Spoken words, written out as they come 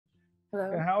Yeah,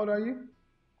 Hello. how old are you?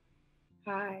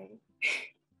 Hi.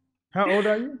 How old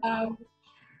are you? Um,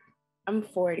 I'm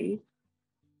 40.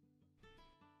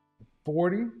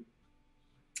 40.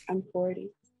 I'm 40.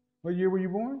 What year were you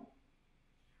born?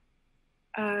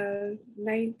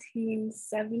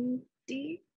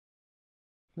 1970.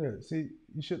 Yeah, see,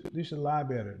 you should lie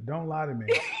better. Don't lie to me.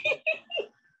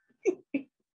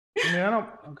 I mean, I don't.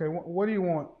 Okay, what do you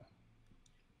want?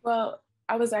 Well,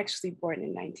 I was actually born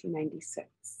in 1996.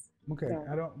 Okay, So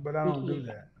I we don't can do leave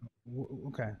that. that.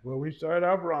 Okay, well, we started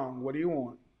off wrong. What do you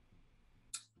want?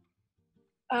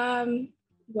 Um,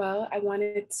 well, I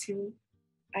wanted to,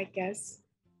 I guess,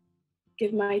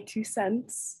 give my 2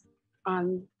 cents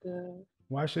on the,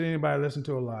 Why should anybody listen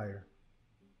to a liar?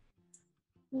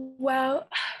 well,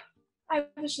 I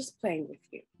was just playing with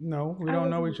you. No, we I don't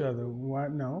know wasn't, each other. Why?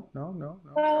 No, no, no,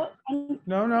 no, well,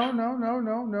 no, no, no, no,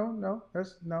 no, no, no.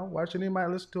 That's no. Why should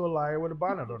anybody listen to a liar with a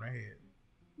bonnet on their head?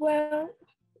 well,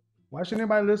 Why should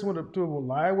anybody listen to a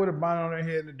liar with a bonnet on their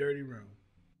head in a dirty room?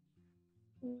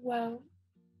 well,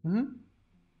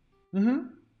 Mm-hmm. Mm-hmm.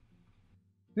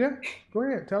 Yeah, go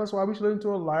ahead. Tell us why we should listen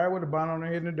to a liar with a bonnet on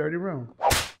their head in a dirty room.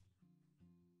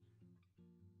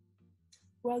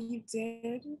 well, you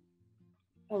did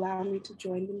allow me to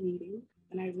join the meeting,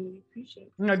 and I really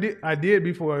appreciate And I did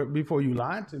before you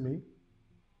lied to me.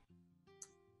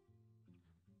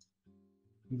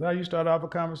 Is that how you start off a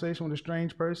conversation with a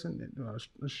strange person,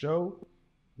 a show?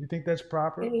 You think that's it.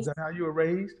 proper? It Is is that how you were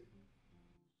raised?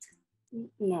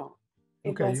 no, it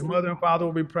Okay, your wasn't. mother and father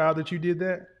will be proud that you did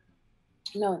that.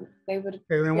 No, Okay,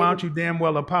 then they why don't would you damn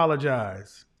well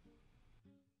apologize?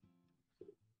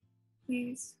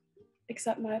 please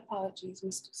accept my apologies,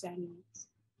 Mr. Samuels.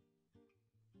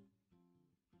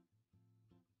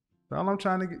 All I'm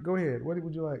trying to get. Go ahead. What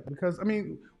would you like? Because I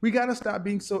mean, we got to stop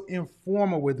being so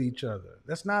informal with each other.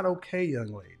 That's not okay,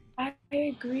 young lady. I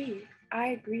agree. I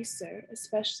agree, sir,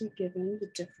 especially given the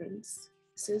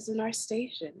differences in our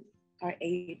station, our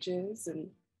ages, and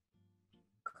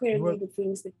clearly Well, the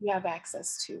things that you have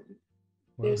access to.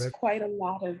 well, There's that quite a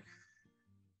lot of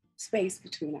space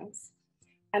between us,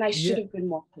 and I should yeah. have been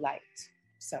more polite.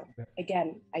 So,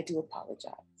 again, I do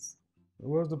apologize.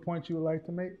 What was the point you would like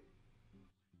to make?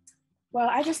 Well,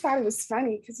 I just thought it was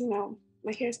funny because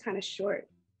my hair is kind of short.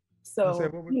 I said, So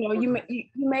what you was the,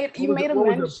 made a what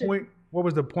was the mention. point? What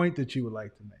was the point that you would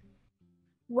like to make?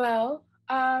 Well,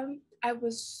 I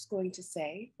was going to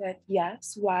say that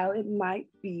yes, while it might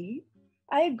be,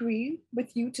 I agree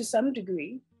with you to some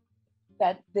degree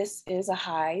that this is a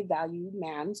high value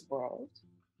man's world.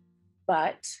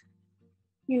 But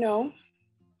you know,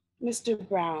 Mr.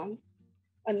 Brown,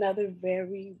 another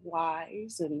very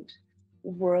wise and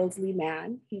worldly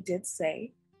man, he did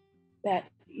say that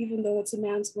even though it's a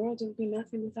man's world, it would be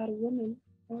nothing without a woman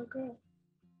or a girl.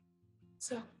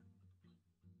 So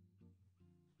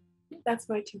that's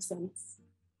my 2 cents.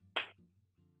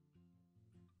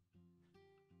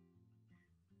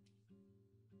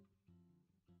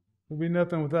 There'd be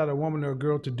nothing without a woman or a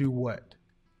girl to do what?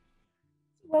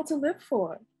 Well, to live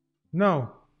for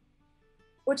No,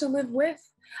 or to live with.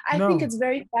 I think no, it's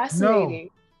very no, fascinating.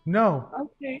 no.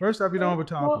 Okay. First off, you don't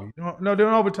overtalk Well, me. No,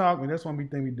 don't overtalk me. That's one big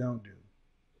thing we don't do.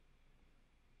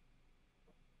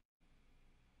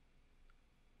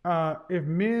 If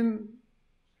men,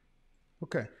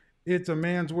 okay, it's a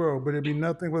man's world, but it'd be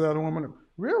nothing without a woman.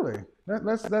 Really?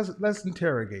 Let's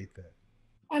interrogate that.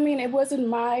 I mean, it wasn't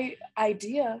my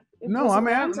idea. It No, was I a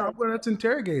mean, man's no, well, idea. let's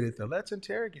interrogate it though. Let's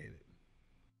interrogate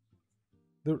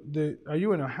it. Are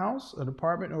you in a house, an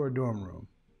apartment, or a dorm room?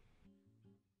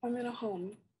 I'm in a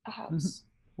home, a Mhm. house.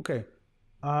 Okay.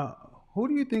 Uh, who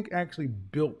do you think actually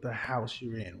built the house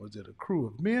you're in? Was it a crew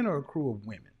of men or a crew of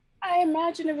women? I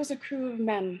imagine it was a crew of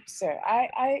men, sir.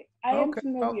 I am Okay.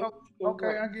 familiar with the Okay.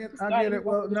 word. I get Starting it. over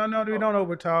Well, the no, you people. don't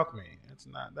overtalk me.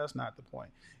 That's not the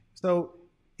point. So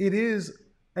it is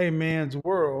a man's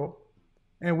world,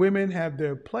 and women have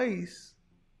their place.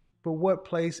 But what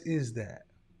place is that?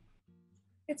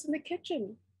 It's in the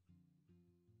kitchen.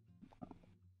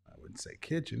 I wouldn't say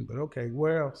kitchen, but okay.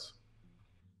 Where else?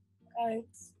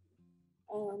 It's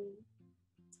um,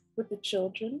 with the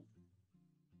children,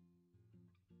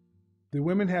 Do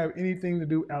women have anything to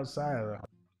do outside of the home?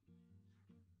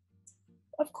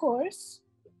 of course.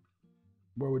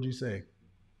 What would you say?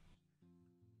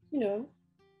 You know,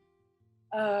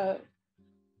 uh,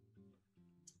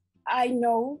 I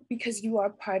know because you are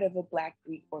part of a Black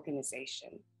Greek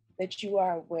organization that you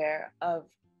are aware of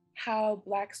how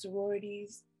Black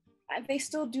sororities, they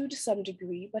still do to some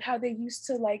degree, but how they used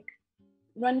to like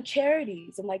run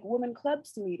charities and like women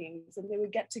clubs meetings, and they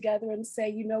would get together and say,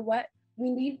 you know what? We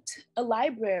need a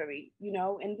library,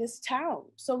 in this town.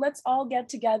 So let's all get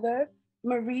together.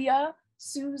 Maria,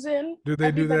 Susan, Do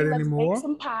they do everybody, that let's bake anymore?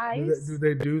 some Do pies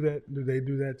they do that? Do they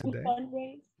do that and today?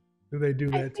 fundraise. Do they do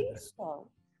I that think today? so.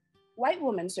 White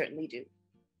women certainly do.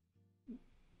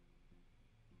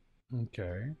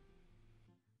 Okay.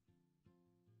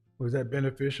 Was that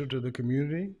beneficial to the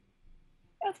community?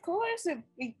 Of course, it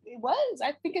was.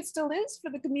 I think it still is for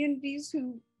the communities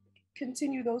who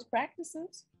continue those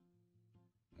practices.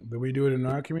 Do we do it in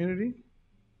our community?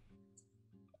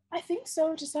 I think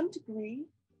so to some degree,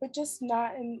 but just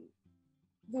not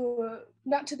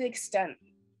to the extent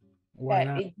Why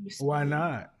that not? it used to Why be.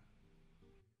 not?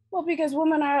 Well, because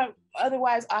women are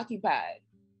otherwise occupied.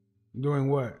 Doing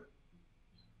what?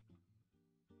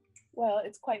 Well,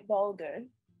 it's quite vulgar,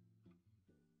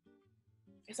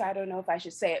 so I don't know if I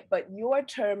should say it, but your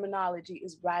terminology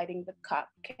is riding the cock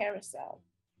carousel.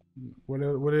 What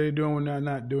are they doing when they're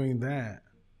not doing that?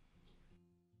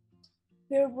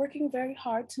 They're working very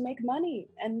hard to make money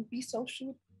and be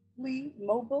socially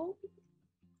mobile.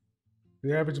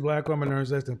 The average black woman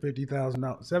earns less than $50,000.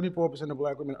 74% of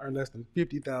black women earn less than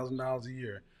 $50,000 a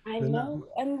year. I They're not, know,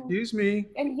 and excuse me.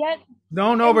 and yet,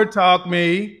 Don't and overtalk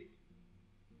me.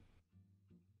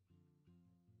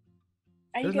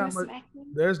 are you There's gonna not much. smack me?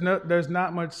 There's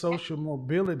not much social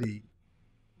mobility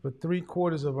for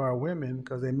three-quarters of our women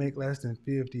because they make less than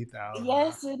 $50,000.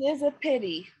 Yes, it is a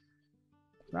pity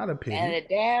It's not a and pity. a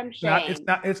damn Not. It's shame.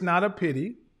 not. It's not a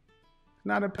pity. It's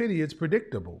not a pity. It's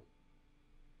predictable.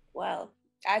 Well,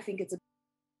 I think it's a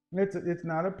It's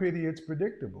not a pity. It's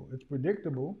predictable. It's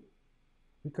predictable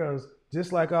because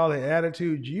just like all the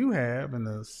attitudes you have and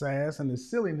the sass and the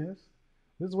silliness,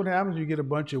 this is what happens. You get a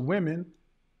bunch of women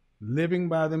living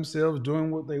by themselves,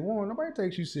 doing what they want. Nobody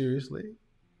takes you seriously.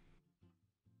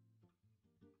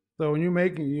 So when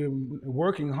you're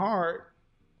working hard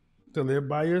to live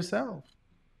by yourself.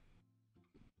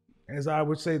 As I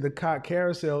would say, the cock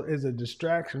carousel is a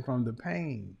distraction from the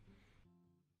pain.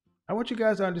 I want you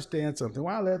guys to understand something.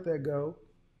 Why I let that go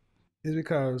is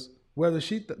because whether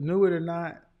she knew it or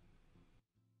not,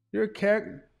 your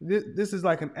character. This is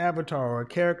like an avatar or a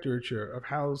caricature of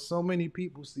how so many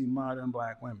people see modern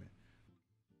black women.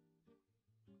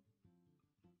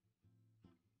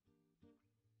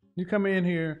 You come in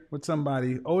here with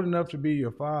somebody old enough to be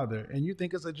your father, and you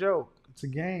think it's a joke. It's a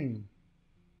game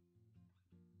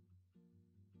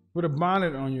with a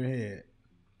bonnet on your head,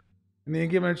 and then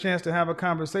give him a chance to have a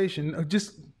conversation.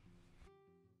 Just,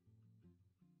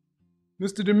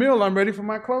 Mr. DeMille, I'm ready for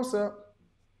my close up.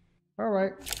 All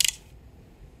right.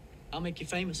 I'll make you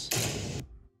famous.